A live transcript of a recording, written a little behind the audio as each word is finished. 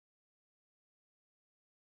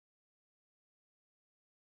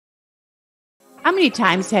How many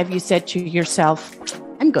times have you said to yourself,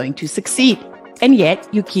 I'm going to succeed, and yet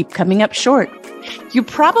you keep coming up short? You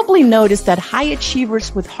probably noticed that high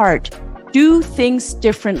achievers with heart do things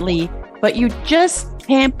differently, but you just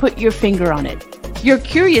can't put your finger on it. You're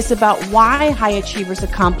curious about why high achievers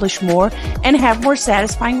accomplish more and have more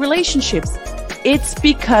satisfying relationships. It's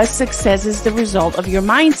because success is the result of your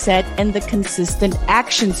mindset and the consistent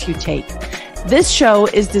actions you take. This show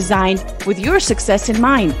is designed with your success in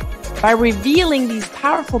mind. By revealing these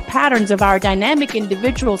powerful patterns of our dynamic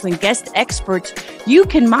individuals and guest experts, you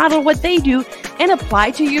can model what they do and apply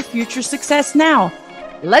to your future success now.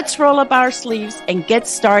 Let's roll up our sleeves and get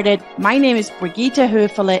started. My name is Brigitte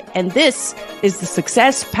Höfele, and this is the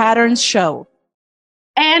Success Patterns Show.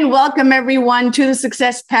 And welcome, everyone, to the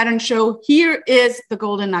Success Patterns Show. Here is the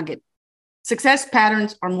golden nugget. Success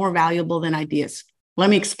patterns are more valuable than ideas. Let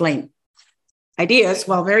me explain. Ideas,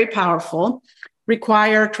 while very powerful,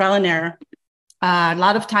 require trial and error, a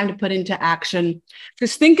lot of time to put into action.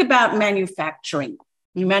 Just think about manufacturing.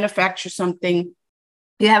 You manufacture something,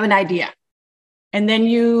 you have an idea, and then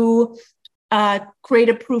you create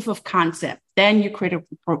a proof of concept. Then you create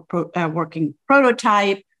a working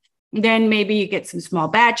prototype. Then maybe you get some small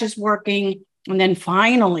batches working. And then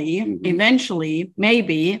finally, eventually,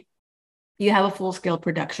 maybe you have a full-scale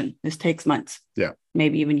production. This takes months,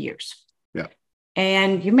 maybe even years.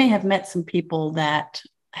 And you may have met some people that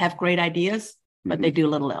have great ideas, but they do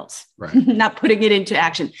little else, not putting it into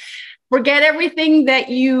action. Forget everything that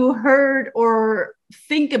you heard or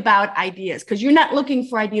think about ideas, because you're not looking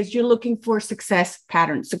for ideas. You're looking for success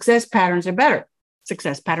patterns. Success patterns are better.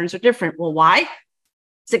 Success patterns are different. Well, why?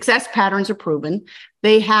 Success patterns are proven.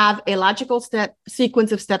 They have a logical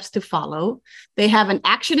sequence of steps to follow. They have an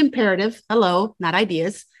action imperative, not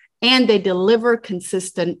ideas, and they deliver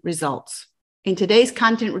consistent results. In today's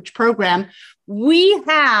content-rich program, we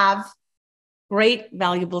have great,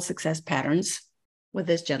 valuable success patterns with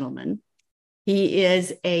this gentleman. He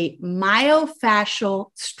is a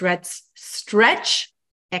myofascial stretch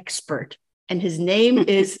expert, and his name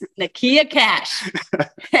is Nakia Caesh.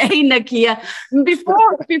 Hey, Nakia.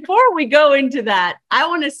 Before we go into that, I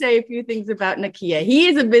want to say a few things about Nakia. He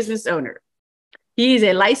is a business owner. He is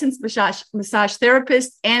a licensed massage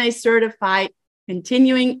therapist and a certified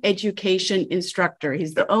continuing education instructor.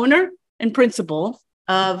 He's the owner and principal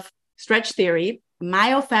of Stretch Theory, a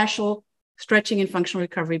myofascial stretching and functional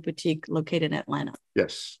recovery boutique located in Atlanta.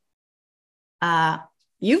 Yes.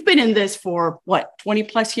 You've been in this for 20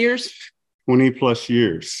 plus years? 20 plus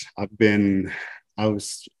years. I've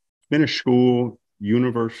finished school,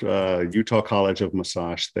 Utah College of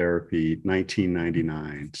Massage Therapy,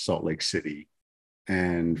 1999, Salt Lake City.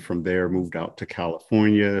 And from there, moved out to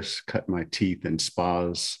California, cut my teeth in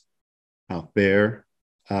spas out there.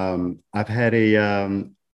 I've had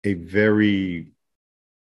a very,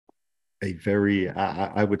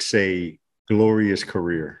 I would say, glorious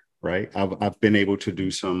career. Right, I've been able to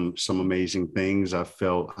do some amazing things. I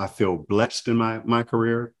feel blessed in my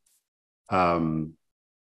career,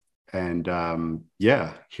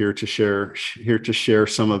 here to share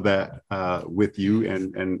some of that with you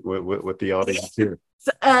and with the audience here.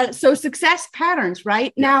 So success patterns,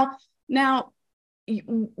 right? Yeah. Now,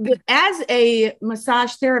 as a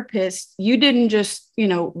massage therapist, you didn't just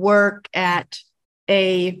work at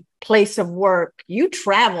a place of work. You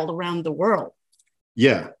traveled around the world.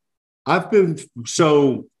 Yeah, I've been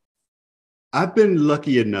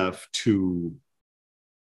lucky enough to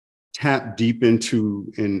tap deep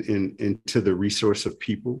into the resource of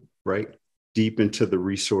people, right? Deep into the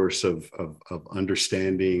resource of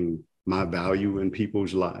understanding my value in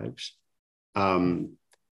people's lives.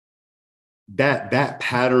 That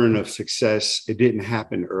pattern of success, it didn't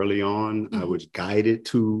happen early on. I was guided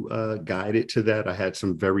to that. I had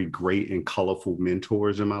some very great and colorful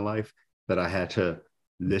mentors in my life that I had to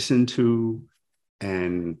listen to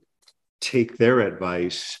and take their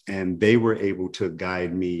advice, and they were able to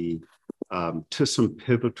guide me to some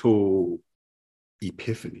pivotal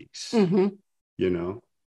epiphanies,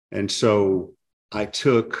 And so I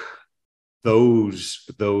took those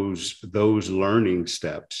learning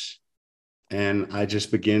steps, and I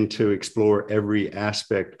just began to explore every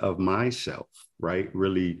aspect of myself, right?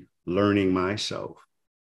 Really learning myself.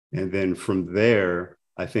 And then from there,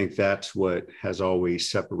 I think that's what has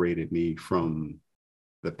always separated me from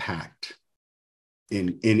the pack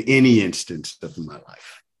in any instance of my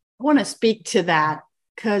life. I want to speak to that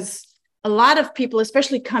because a lot of people,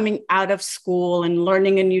 especially coming out of school and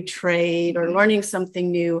learning a new trade or learning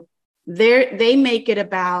something new, they make it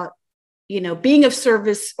about, being of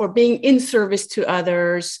service or being in service to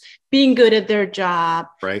others, being good at their job.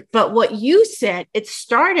 Right. But what you said, it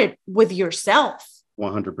started with yourself.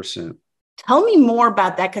 100%. Tell me more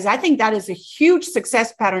about that, because I think that is a huge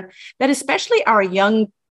success pattern that especially our young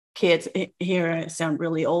kids, here I sound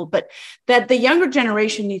really old, but that the younger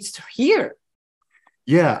generation needs to hear.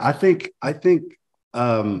 Yeah, I think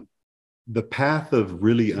the path of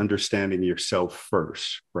really understanding yourself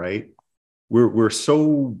first, right? We're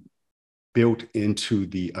so built into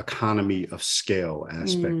the economy of scale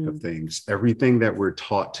aspect of things. Everything that we're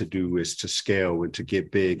taught to do is to scale and to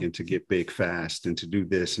get big and to get big fast and to do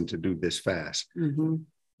this and to do this fast. Mm-hmm.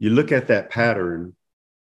 You look at that pattern,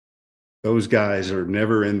 those guys are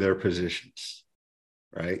never in their positions,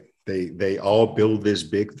 right? They all build this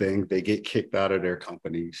big thing. They get kicked out of their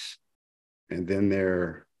companies, and then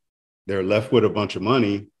they're left with a bunch of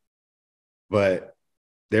money, but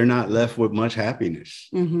they're not left with much happiness,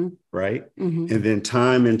 right? Mm-hmm. And then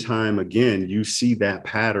time and time again, you see that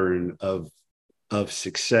pattern of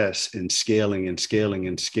success and scaling and scaling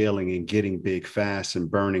and scaling and getting big fast and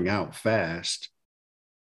burning out fast.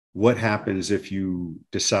 What happens if you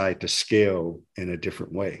decide to scale in a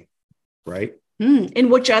different way, right? In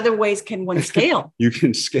which other ways can one scale? You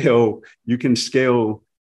can scale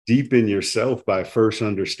deep in yourself by first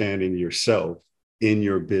understanding yourself in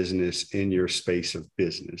your business, in your space of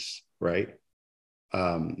business, right?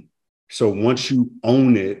 So once you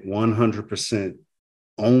own it, 100%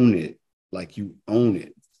 own it, like you own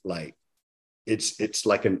it, like it's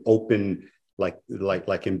like an open, like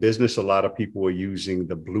in business, a lot of people are using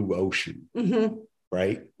the blue ocean,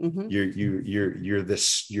 right? Mm-hmm.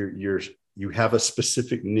 You have a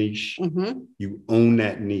specific niche, you own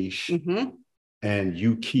that niche, and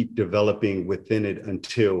you keep developing within it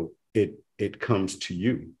until it comes to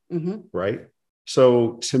you, right?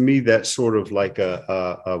 So to me, that's sort of like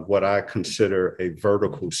a what I consider a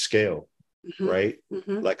vertical scale, right?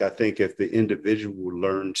 Like I think if the individual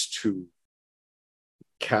learns to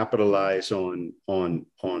capitalize on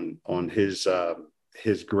his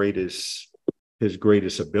greatest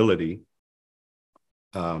ability,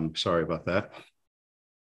 sorry about that.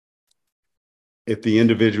 If the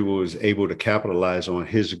individual is able to capitalize on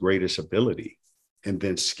his greatest ability and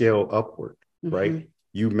then scale upward, right?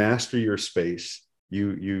 You master your space.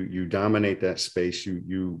 You dominate that space.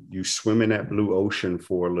 You swim in that blue ocean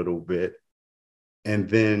for a little bit. And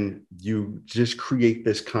then you just create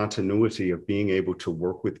this continuity of being able to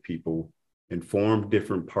work with people and form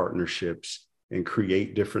different partnerships and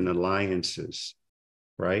create different alliances,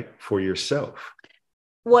 right? For yourself.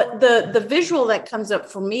 What the visual that comes up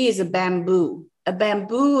for me is a bamboo. A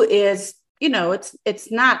bamboo is,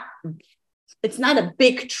 it's not a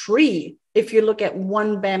big tree if you look at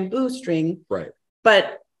one bamboo string, right?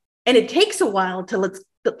 And it takes a while till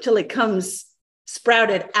it comes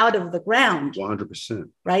sprouted out of the ground. 100%.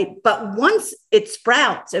 Right. But once it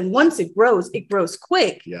sprouts and once it grows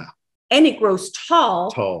quick. Yeah. And it grows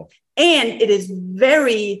tall. And it is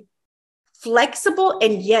very flexible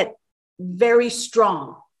and yet very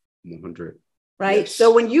strong. 100. Right. Yes.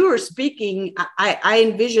 So when you were speaking, I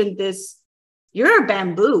envisioned this, you're a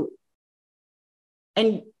bamboo.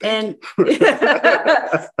 And and I'll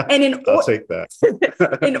take that.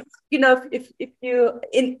 If you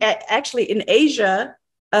in Asia,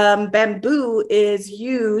 bamboo is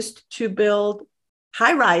used to build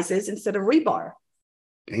high rises instead of rebar.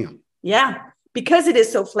 Damn. Yeah, because it is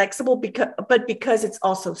so flexible. Because it's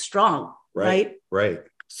also strong. Right.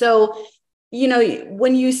 So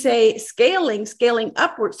when you say scaling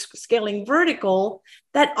upwards, scaling vertical,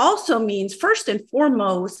 that also means first and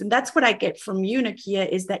foremost, and that's what I get from you, Nakia,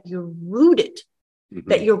 is that you're rooted,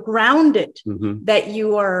 that you're grounded, that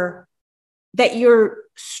you're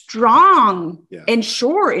strong and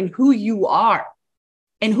sure in who you are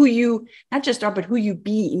and who you not just are, but who you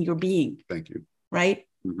be in your being. Thank you. Right.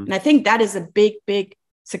 And I think that is a big, big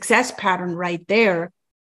success pattern right there.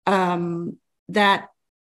 That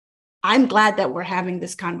I'm glad that we're having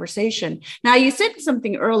this conversation. Now, you said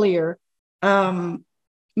something earlier,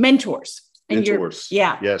 mentors. And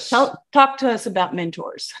Yes. Talk to us about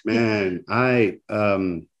mentors. Man,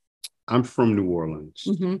 I'm from New Orleans,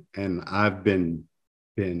 and I've been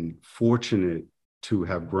fortunate to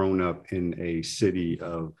have grown up in a city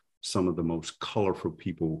of some of the most colorful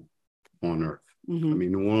people on earth. I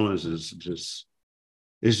mean, New Orleans is just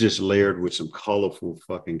layered with some colorful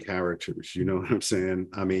fucking characters. You know what I'm saying?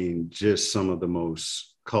 I mean, just some of the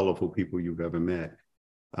most colorful people you've ever met.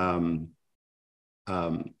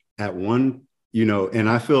 At one, and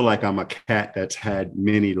I feel like I'm a cat that's had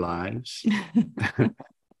many lives.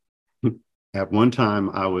 At one time,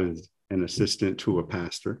 I was an assistant to a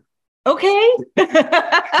pastor. Okay.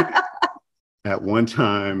 At one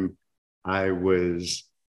time, I was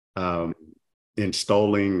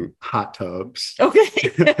installing hot tubs. Okay.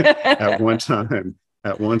 At one time,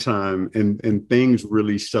 and things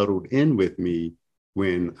really settled in with me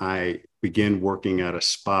when I began working at a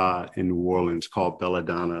spa in New Orleans called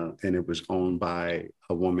Belladonna, and it was owned by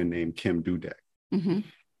a woman named Kim Dudek. Mm-hmm.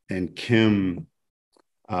 And Kim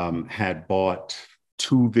had bought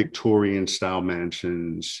two Victorian style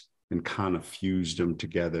mansions and kind of fused them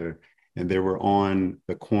together. And they were on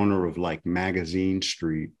the corner of like Magazine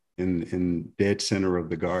Street in dead center of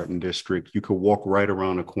the Garden District. You could walk right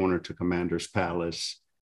around the corner to Commander's Palace.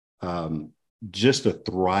 Just a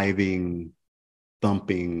thriving,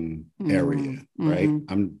 thumping area, right?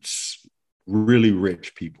 I'm really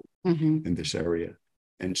rich people in this area.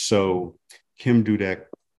 And so Kim Dudek,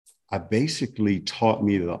 I basically taught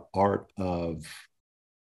me the art of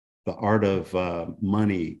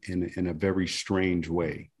money in a very strange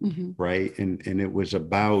way, right? And it was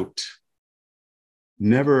about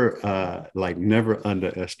never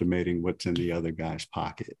underestimating what's in the other guy's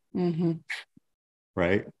pocket,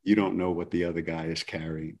 right? You don't know what the other guy is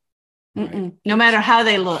carrying. Right? No matter how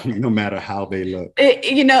they look. No matter how they look.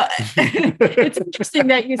 It's interesting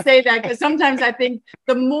that you say that, because sometimes I think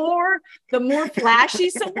the more flashy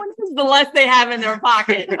someone is, the less they have in their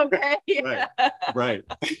pocket. Okay. Right.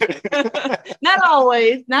 Not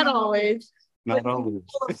always. Not always.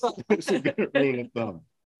 It's a good rule of thumb,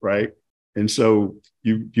 right? And so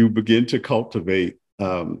you begin to cultivate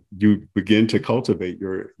your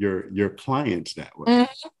clients that way.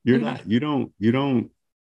 You don't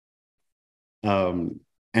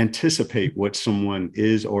anticipate what someone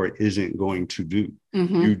is or isn't going to do.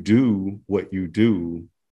 You do what you do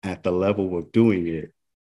at the level of doing it.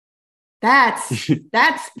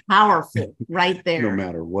 That's powerful right there. No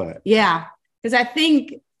matter what. Yeah. Because I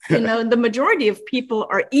think, the majority of people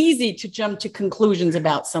are easy to jump to conclusions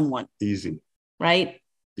about someone. Easy. Right?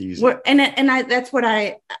 Easy. That's what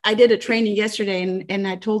I did a training yesterday, and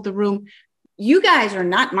I told the room, you guys are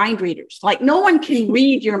not mind readers. Like, no one can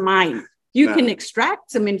read your mind. You can extract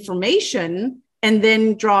some information and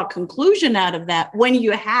then draw a conclusion out of that when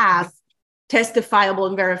you have testifiable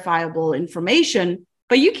and verifiable information,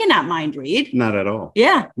 but you cannot mind read. Not at all.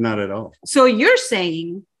 Yeah. Not at all. So you're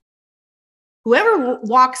saying whoever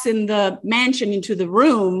walks in the mansion into the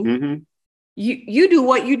room, you do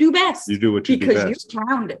what you do best. You do what you do best. Because you're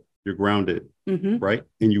grounded. You're grounded, right?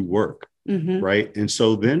 And you work, right? And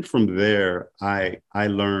so then from there, I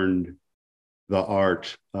learned the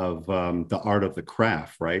art of the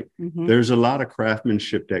craft, right? There's a lot of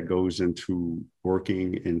craftsmanship that goes into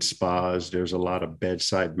working in spas. There's a lot of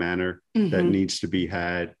bedside manner that needs to be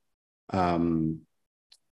had.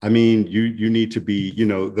 I mean, you need to be,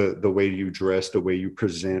 the way you dress, the way you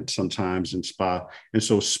present sometimes in spa. And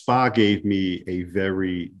so spa gave me a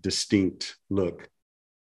very distinct look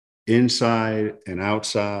inside and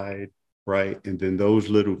outside, right? And then those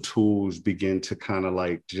little tools begin to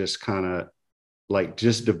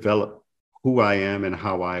just develop who I am and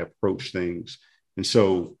how I approach things. And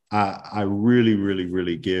so I really, really,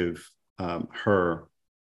 really give her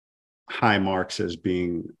high marks as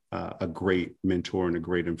being a great mentor and a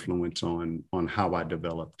great influence on how I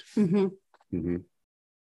developed.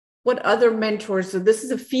 What other mentors? So this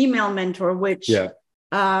is a female mentor, which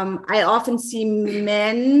I often see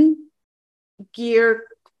men gear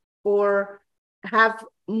or have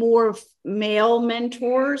more male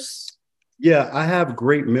mentors. Yeah, I have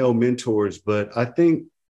great male mentors, but I think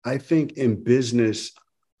in business,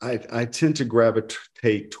 I tend to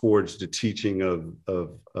gravitate towards the teaching of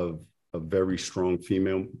very strong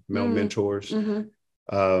female male mentors. Why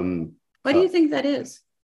do you think that is?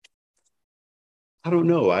 I don't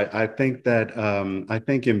know. I think that I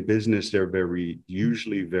think in business they're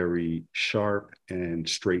usually very sharp and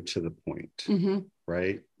straight to the point,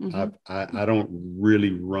 right? I don't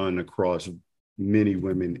really run across many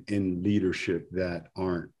women in leadership that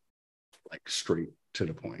aren't like straight to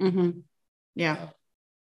the point. Yeah.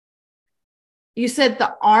 You said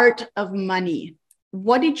the art of money.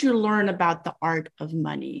 What did you learn about the art of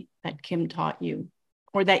money that Kim taught you,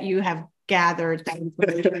 or that you have gathered, that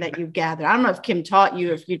information that you gathered? I don't know if Kim taught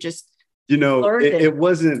you, if you just learned it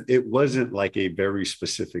wasn't like a very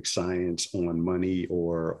specific science on money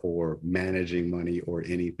or managing money or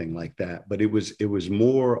anything like that, but it was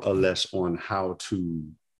more or less on how to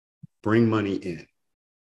bring money in.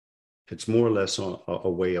 It's more or less a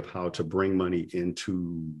way of how to bring money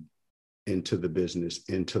into the business,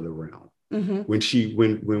 into the realm.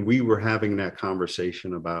 When we were having that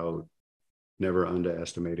conversation about never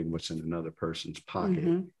underestimating what's in another person's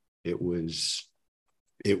pocket, it was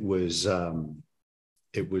it was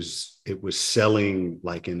selling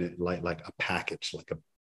like in it like a package, like a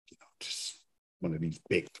just one of these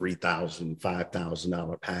big $3,000,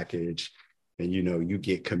 $5,000 package, and you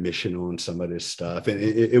get commission on some of this stuff, and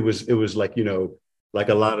it was like like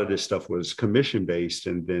a lot of this stuff was commission based,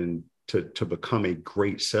 and then to become a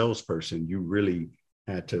great salesperson, you really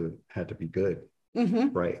had to be good,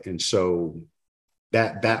 right? And so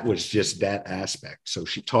that was just that aspect. So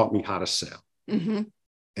she taught me how to sell,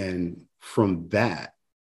 and from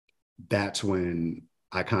that's when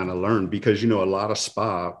I kind of learned, because a lot of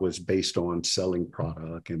spa was based on selling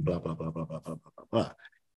product and blah blah blah blah blah blah blah blah.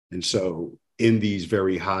 And so in these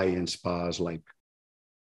very high-end spas like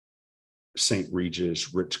St.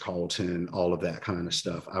 Regis, Ritz-Carlton, all of that kind of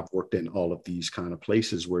stuff, I've worked in all of these kind of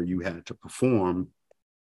places where you had to perform,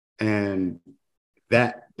 and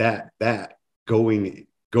that going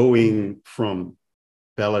from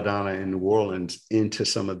Belladonna in New Orleans into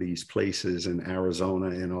some of these places in Arizona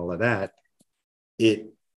and all of that,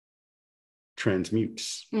 it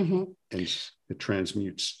transmutes, and it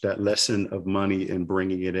transmutes. That lesson of money and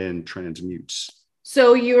bringing it in transmutes.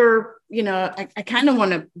 So you're, I kind of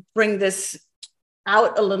want to bring this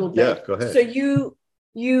out a little bit. Yeah, go ahead. So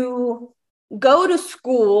you go to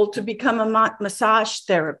school to become a massage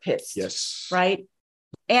therapist. Yes. Right.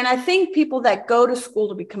 And I think people that go to school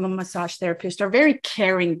to become a massage therapist are very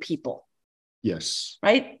caring people. Yes.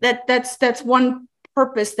 Right. That's one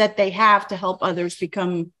purpose that they have, to help others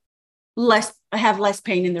have less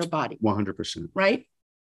pain in their body. 100%. Right.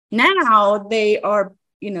 Now they are,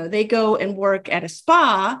 they go and work at a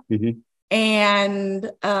spa, and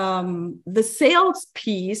the sales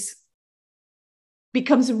piece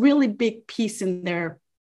becomes a really big piece in their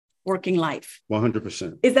working life.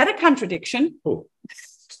 100%. Is that a contradiction? Oh,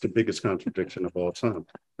 it's the biggest contradiction of all time.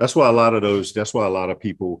 That's why I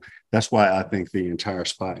think the entire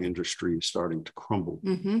spa industry is starting to crumble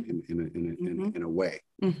in a way.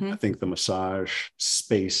 I think the massage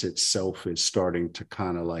space itself is starting to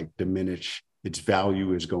kind of like diminish. Its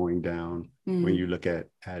value is going down when you look at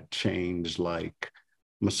chains like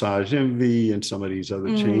Massage Envy and some of these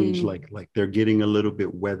other chains, like they're getting a little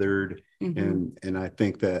bit weathered. And I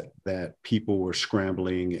think that people were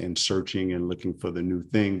scrambling and searching and looking for the new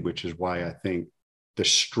thing, which is why I think the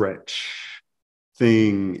stretch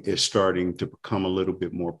thing is starting to become a little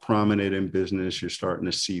bit more prominent in business. You're starting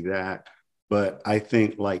to see that. But I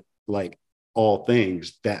think like all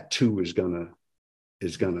things, that too is gonna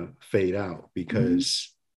fade out,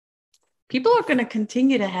 because people are going to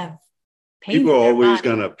continue to have pain. People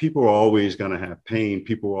are always gonna have pain.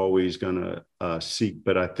 People are always gonna seek.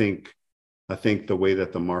 But I think the way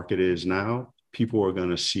that the market is now, people are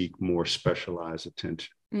gonna seek more specialized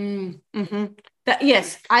attention.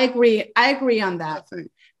 Yes, I agree. I agree on that.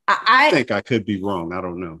 I think I could be wrong. I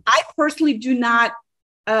don't know. I personally do not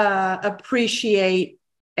appreciate,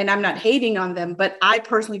 and I'm not hating on them, but I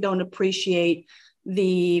personally don't appreciate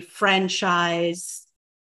the franchise,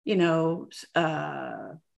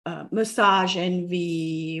 Massage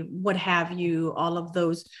Envy, what have you, all of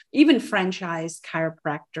those, even franchise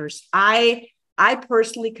chiropractors. I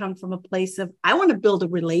personally come from a place of, I want to build a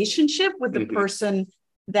relationship with the person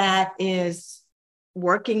that is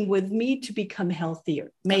working with me to become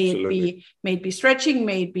healthier. May it be stretching,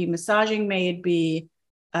 may it be massaging, may it be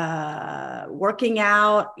working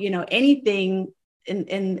out, anything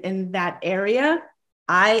in that area.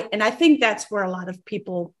 I think that's where a lot of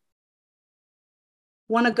people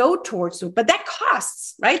want to go towards it, but that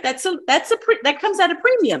costs, right? That comes at a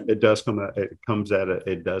premium. It does come at a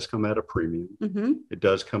premium. It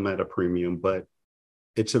does come at a premium, but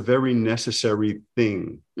it's a very necessary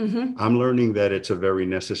thing. I'm learning that it's a very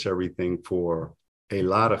necessary thing for a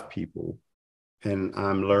lot of people, and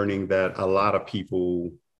I'm learning that a lot of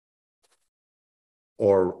people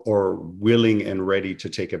are willing and ready to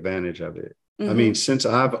take advantage of it. I mean, since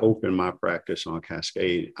I've opened my practice on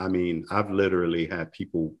Cascade, I mean, I've literally had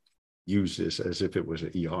people use this as if it was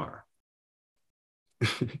an ER.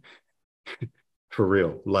 For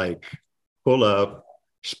real, like pull up,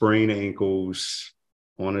 sprain ankles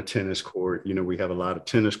on a tennis court. We have a lot of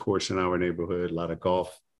tennis courts in our neighborhood, a lot of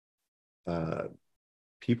golf.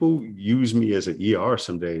 People use me as an ER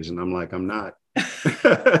some days, and I'm like, I'm not.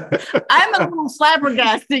 I'm a little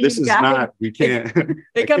flabbergasted. This is guys. Not. We can't.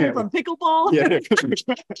 They're coming from pickleball. Yeah.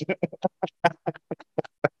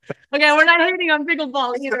 Okay, we're not hating on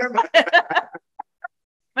pickleball either,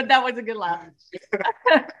 but that was a good laugh.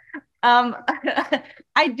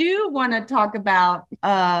 I do want to talk about.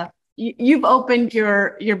 You've opened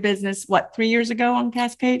your business 3 years ago on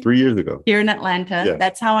Cascade? 3 years ago here in Atlanta. Yes.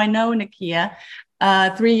 That's how I know Nakia.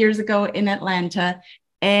 3 years ago in Atlanta.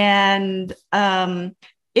 And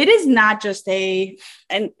it is not just and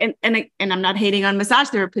I'm not hating on massage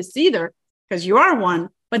therapists either, because you are one,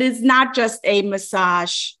 but it's not just a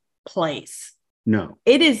massage place. No.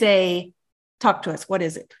 It is talk to us. What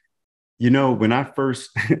is it? When I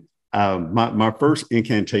first, my first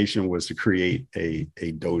incantation was to create a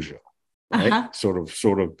dojo, right? Uh-huh.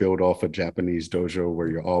 Sort of build off a Japanese dojo where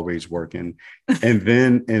you're always working. And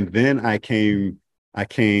then I came,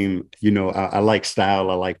 I like style,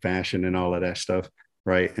 I like fashion and all of that stuff,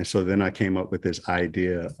 right? And so then I came up with this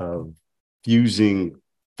idea of fusing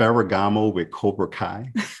Ferragamo with Cobra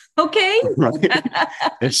Kai. Okay. Right.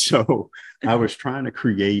 And so I was trying to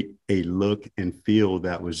create a look and feel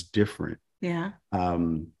that was different. Yeah.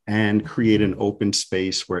 And create an open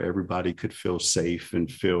space where everybody could feel safe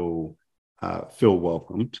and feel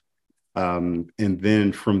welcomed. And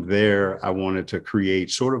then from there, I wanted to create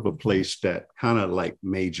sort of a place that kind of like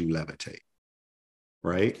made you levitate.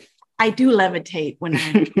 Right. I do levitate when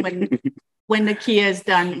Nakia is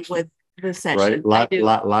done with the session. Right.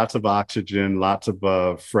 Lots of oxygen, lots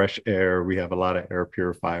of fresh air. We have a lot of air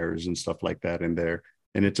purifiers and stuff like that in there.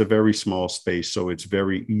 And it's a very small space. So it's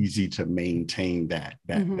very easy to maintain that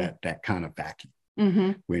kind of vacuum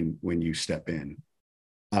when you step in.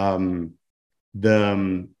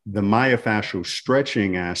 The myofascial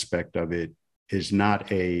stretching aspect of it is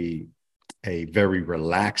not a very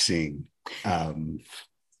relaxing,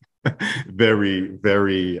 very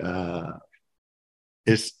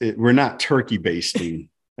we're not turkey basting,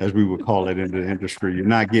 as we would call it in the industry. You're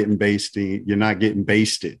not getting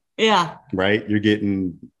basted. Yeah. Right. You're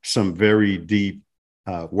getting some very deep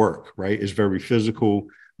work, right? It's very physical,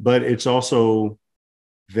 but it's also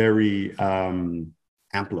very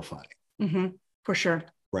amplifying. For sure.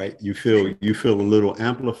 Right. You feel a little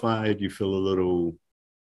amplified. You feel a little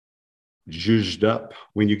zhuzhed up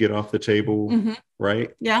when you get off the table.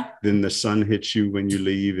 Right. Yeah. Then the sun hits you when you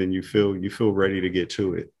leave and you feel ready to get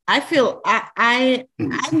to it. I feel I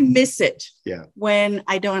miss it. Yeah. When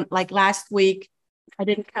I don't, like last week, I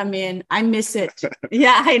didn't come in. I miss it.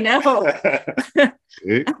 Yeah, I know.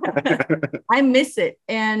 I miss it.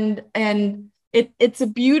 And it's a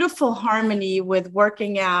beautiful harmony with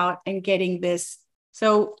working out and getting this.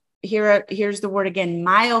 So here's the word again,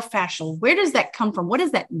 myofascial. Where does that come from? What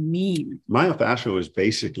does that mean? Myofascial is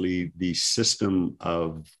basically the system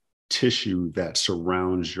of tissue that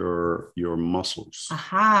surrounds your muscles.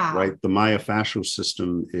 Aha. Right. The myofascial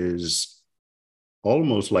system is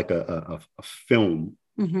almost like a film,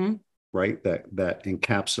 right? That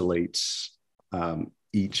encapsulates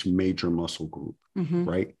each major muscle group,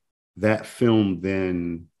 right? That film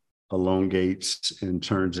then elongates and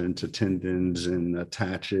turns into tendons and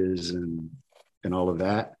attaches and all of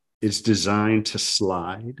that. It's designed to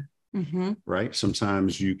slide, right?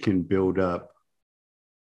 Sometimes you can build up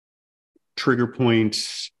trigger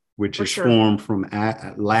points, which is formed from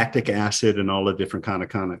lactic acid and all the different kind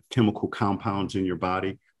of chemical compounds in your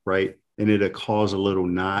body, right? And it'll cause a little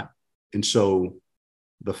knot. And so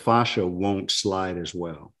the fascia won't slide as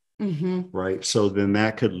well, right? So then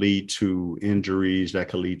that could lead to injuries, that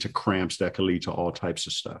could lead to cramps, that could lead to all types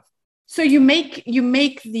of stuff. So you make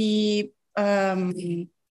the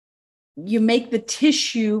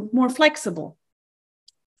tissue more flexible.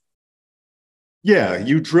 Yeah,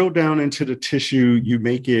 you drill down into the tissue, you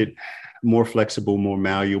make it more flexible, more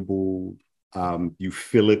malleable. You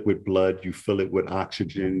fill it with blood, you fill it with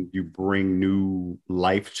oxygen, you bring new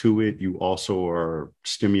life to it. You also are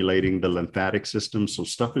stimulating the lymphatic system. So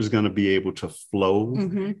stuff is going to be able to flow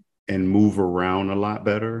and move around a lot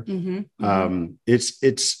better.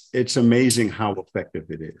 It's amazing how effective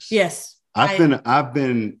it is. Yes. I've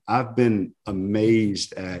been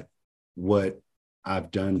amazed at what I've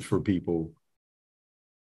done for people.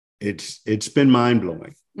 It's been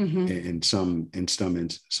mind-blowing in some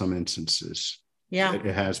instances. Yeah, it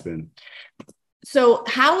has been. So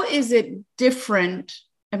how is it different?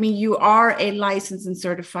 I mean, you are a licensed and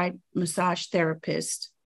certified massage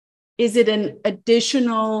therapist. Is it an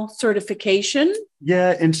additional certification?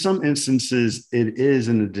 Yeah, in some instances, it is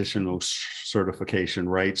an additional certification,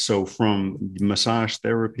 right? So from massage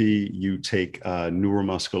therapy, you take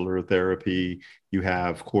neuromuscular therapy, you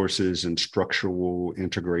have courses in structural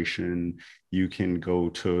integration, you can go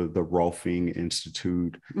to the Rolfing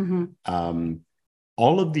Institute.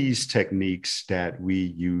 All of these techniques that we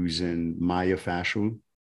use in myofascial,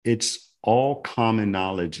 it's all common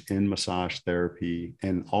knowledge in massage therapy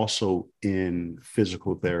and also in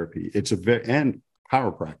physical therapy. It's and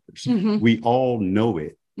chiropractors. We all know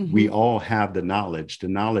it. We all have the knowledge. The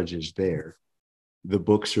knowledge is there. The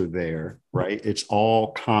books are there, right? It's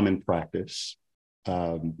all common practice.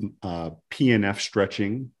 PNF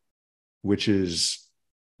stretching, which is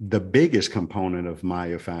the biggest component of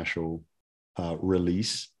myofascial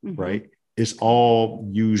release, right? It's all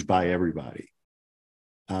used by everybody.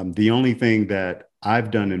 The only thing that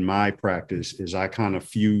I've done in my practice is I kind of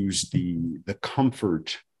fuse the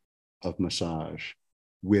comfort of massage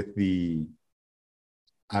with the,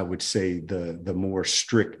 I would say, the more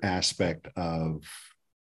strict aspect of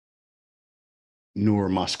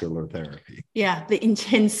neuromuscular therapy. Yeah, the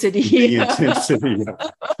intensity. The intensity.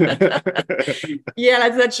 Yeah,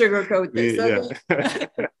 let's not sugarcoat this. Yeah.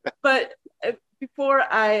 But before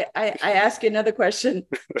I ask you another question,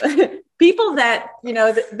 people that,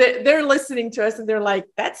 they're listening to us and they're like,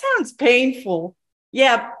 that sounds painful.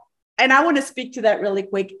 Yeah. And I want to speak to that really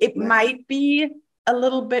quick. It might be a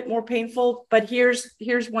little bit more painful, but here's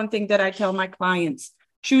one thing that I tell my clients: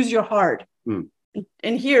 choose your heart.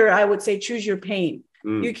 And here I would say, choose your pain.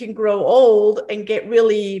 You can grow old and get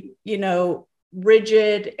really,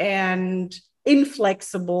 rigid and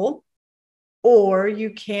inflexible, or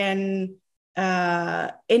you can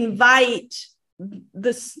invite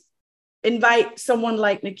someone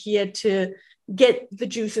like Nakia to get the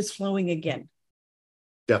juices flowing again.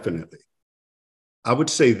 Definitely. I would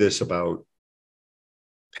say this about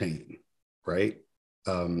pain, right?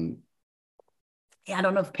 Yeah, I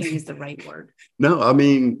don't know if pain is the right word. No, I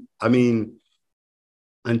mean,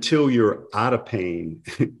 until you're out of pain,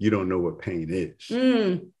 you don't know what pain is.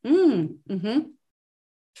 Yeah,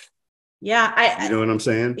 you know what I'm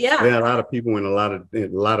saying? Yeah, there are a lot of people in a lot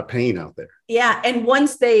of pain out there. Yeah, and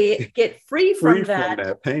once they get free from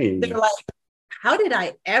that pain, they're like, how did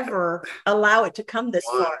I ever allow it to come this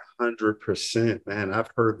far? 100%, man. I've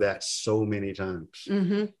heard that so many times.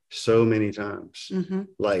 So many times.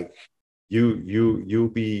 Like you'll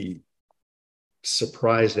be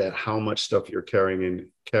surprised at how much stuff you're carrying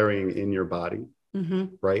in your body,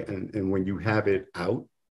 right? And when you have it out,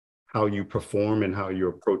 how you perform and how you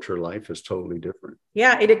approach your life is totally different.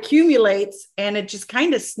 Yeah, it accumulates and it just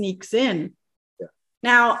kind of sneaks in. Yeah.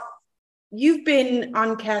 Now, you've been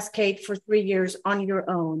on Cascade for 3 years on your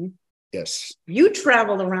own. Yes. You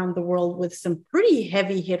traveled around the world with some pretty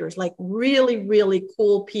heavy hitters, like really, really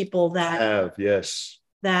cool people that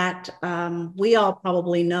we all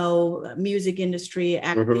probably know, music industry,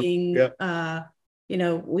 acting,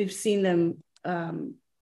 we've seen them.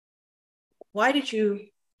 Why did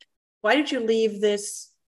you leave this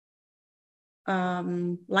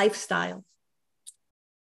lifestyle?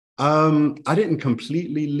 I didn't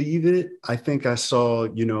completely leave it. I think I saw,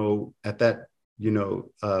 at that,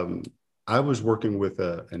 I was working with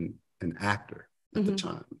an actor at the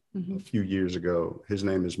time, a few years ago. His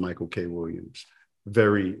name is Michael K. Williams.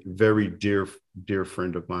 Very, very dear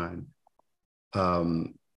friend of mine.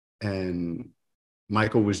 And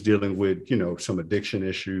Michael was dealing with, some addiction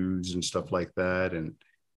issues and stuff like that.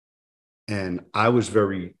 And I was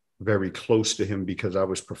very, very close to him because I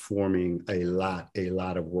was performing a lot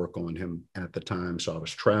of work on him at the time. So I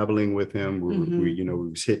was traveling with him. We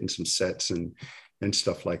was hitting some sets and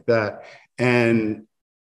stuff like that. And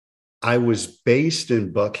I was based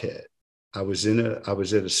in Buckhead. I was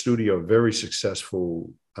at a studio, a very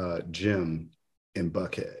successful gym in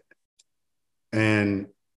Buckhead. And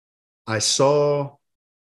I saw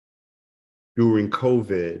during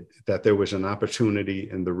COVID that there was an opportunity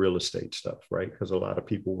in the real estate stuff, right? Because a lot of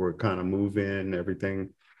people were kind of moving, everything.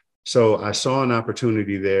 So I saw an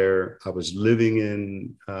opportunity there. I was living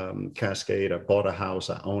in Cascade. I bought a house.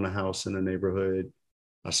 I own a house in the neighborhood.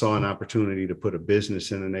 I saw an opportunity to put a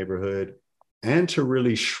business in the neighborhood and to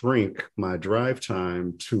really shrink my drive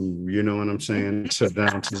time to, you know what I'm saying, to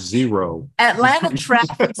down to zero. Atlanta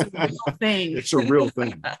traffic's a real thing. It's a real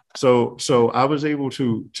thing. So I was able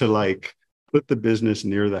to like put the business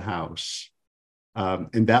near the house.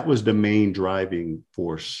 And that was the main driving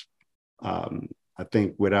force. I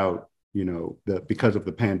think without, because of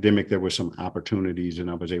the pandemic, there were some opportunities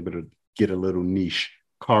and I was able to get a little niche,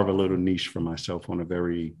 carve a little niche for myself in a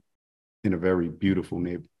very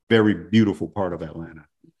beautiful part of Atlanta.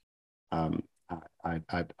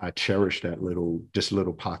 I cherish that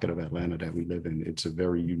little pocket of Atlanta that we live in. It's a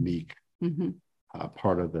very unique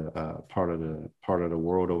part of the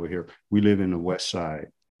world over here. We live in the West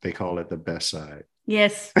Side. They call it the best side.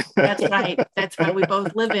 Yes, that's right. That's why we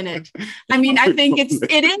both live in it. I mean, I think it is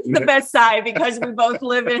the best side because we both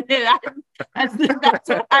live in it. That's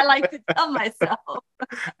what I like to tell myself.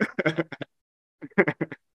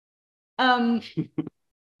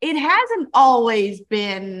 It hasn't always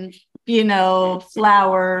been,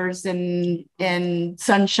 flowers and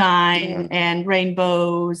sunshine and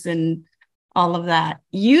rainbows and all of that.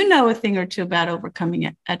 You know a thing or two about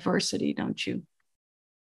overcoming adversity, don't you?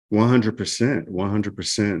 100%,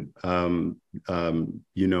 100%.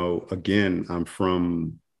 You know, again, I'm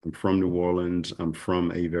from New Orleans. I'm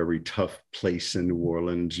from a very tough place in New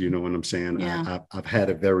Orleans. You know what I'm saying? Yeah. I've had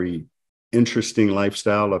a very interesting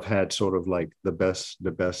lifestyle. I've had sort of like the best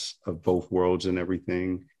of both worlds and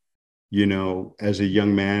everything. You know, as a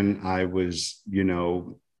young man, I was, you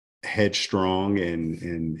know, headstrong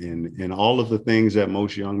and all of the things that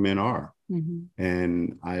most young men are.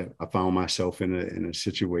 And I found myself in a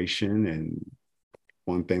situation, and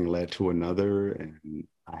one thing led to another, and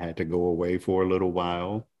I had to go away for a little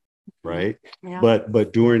while, right? Yeah.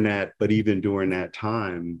 But during that, but even during that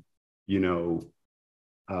time, you know,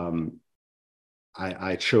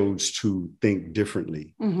 I chose to think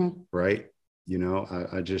differently, right? You know,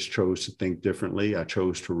 I just chose to think differently. I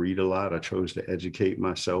chose to read a lot. I chose to educate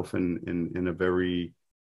myself in a very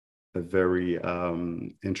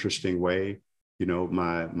interesting way. You know,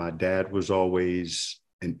 my dad was always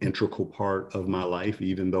an integral part of my life,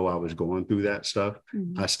 even though I was going through that stuff.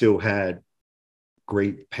 I still had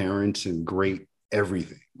great parents and great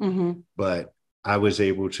everything, but I was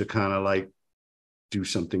able to kind of like do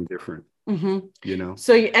something different. You know,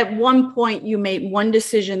 so at one point you made one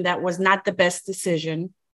decision that was not the best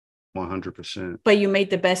decision, 100%, but you made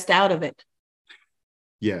the best out of it.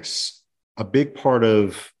 Yes. A big part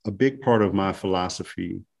of my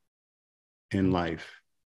philosophy in life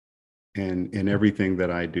and in everything that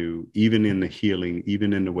I do, even in the healing,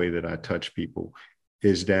 even in the way that I touch people,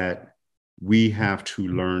 is that we have to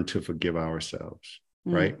learn to forgive ourselves,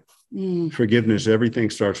 right? Forgiveness, everything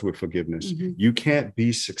starts with forgiveness. You can't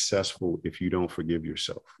be successful if you don't forgive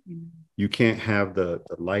yourself. You can't have the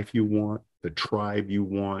life you want, the tribe you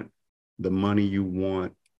want, the money you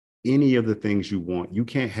want, any of the things you want. You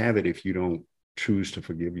can't have it if you don't choose to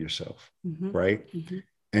forgive yourself, right?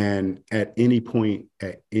 And at any point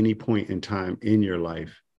in time in your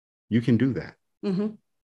life, you can do that. You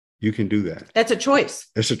can do that. That's a choice.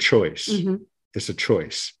 It's a choice. It's a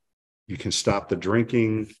choice. You can stop the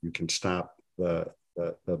drinking. You can stop the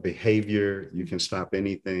behavior. You can stop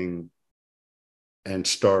anything and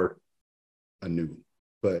start anew.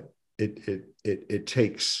 But it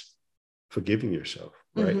takes forgiving yourself,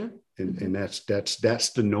 right? And that's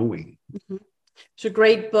the knowing. It's a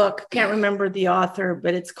great book. Can't remember the author,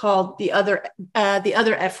 but it's called The Other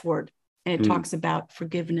F Word, and it talks about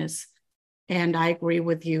forgiveness. And I agree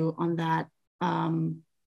with you on that.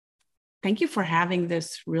 Thank you for having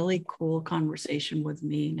this really cool conversation with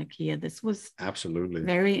me, Nakia. This was absolutely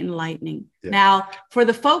very enlightening. Yeah. Now, for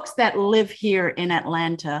the folks that live here in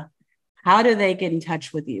Atlanta, how do they get in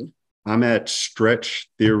touch with you? I'm at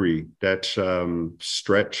Stretch Theory. That's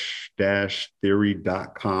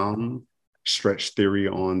stretch-theory.com. Stretch Theory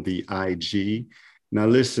on the IG. Now,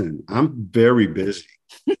 listen, I'm very busy.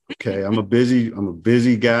 Okay, I'm a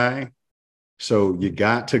busy guy. So you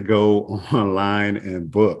got to go online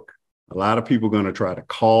and book. A lot of people are going to try to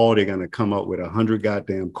call. They're going to come up with 100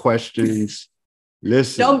 goddamn questions.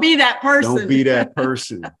 Listen, don't be that person. Don't be that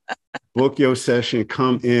person. Book your session.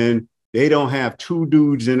 Come in. They don't have two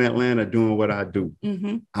dudes in Atlanta doing what I do.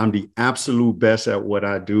 I'm the absolute best at what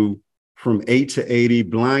I do. From 8 to 80,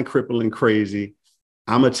 blind, crippling, crazy.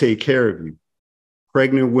 I'm going to take care of you.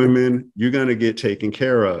 Pregnant women, you're going to get taken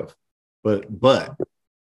care of. But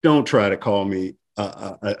don't try to call me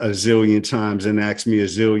a zillion times and ask me a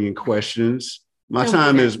zillion questions. My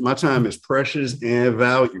time is precious and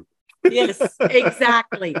valuable. Yes,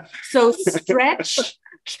 exactly. So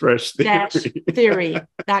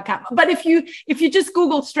stretch-theory.com. But if you just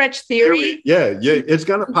Google Stretch Theory, it's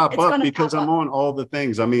gonna pop up because I'm on all the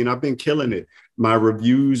things. I mean, I've been killing it. My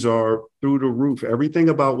reviews are through the roof. Everything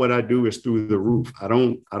about what I do is through the roof. I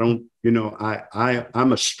don't, you know,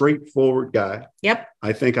 I'm a straightforward guy. Yep.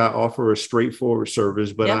 I think I offer a straightforward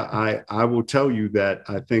service, but I will tell you that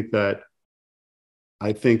I think that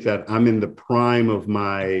I'm in the prime of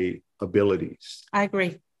my abilities. I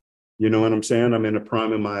agree. You know what I'm saying? I'm in the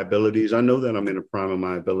prime of my abilities. I know that I'm in the prime of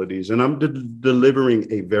my abilities, and I'm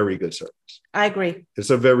delivering a very good service. I agree. It's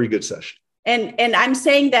a very good session. And I'm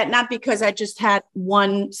saying that not because I just had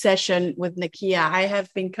one session with Nakia. I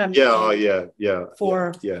have been coming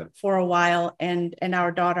for a while, and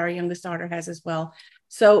our youngest daughter has as well.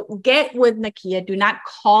 So get with Nakia. Do not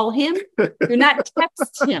call him. Do not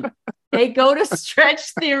text him. Hey, go to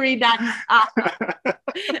stretchtheory.com.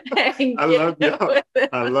 I love y'all.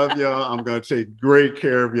 I love y'all. I'm going to take great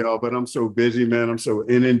care of y'all, but I'm so busy, man. I'm so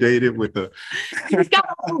inundated with the. He's got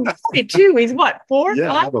a little boy too. He's what, 4? Yeah,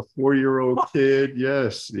 5? I have a 4-year-old kid.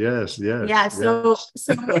 Yes. Yeah, so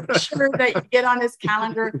make sure that you get on his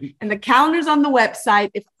calendar, and the calendar's on the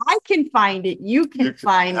website. If I can find it, you can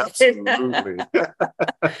find absolutely. it.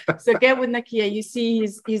 So get with Nakia. You see,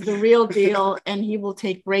 he's the real deal, and he will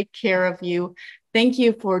take great care of you. Thank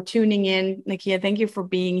you for tuning in, Nakia. Thank you for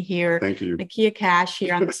being here. Thank you. Nakia Caesh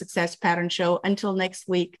here on the Success Pattern Show. Until next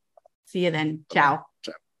week, see you then. Ciao.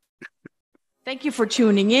 Ciao. Thank you for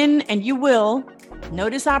tuning in, and you will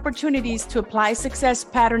notice opportunities to apply success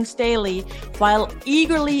patterns daily while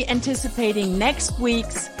eagerly anticipating next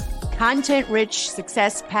week's content-rich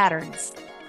success patterns.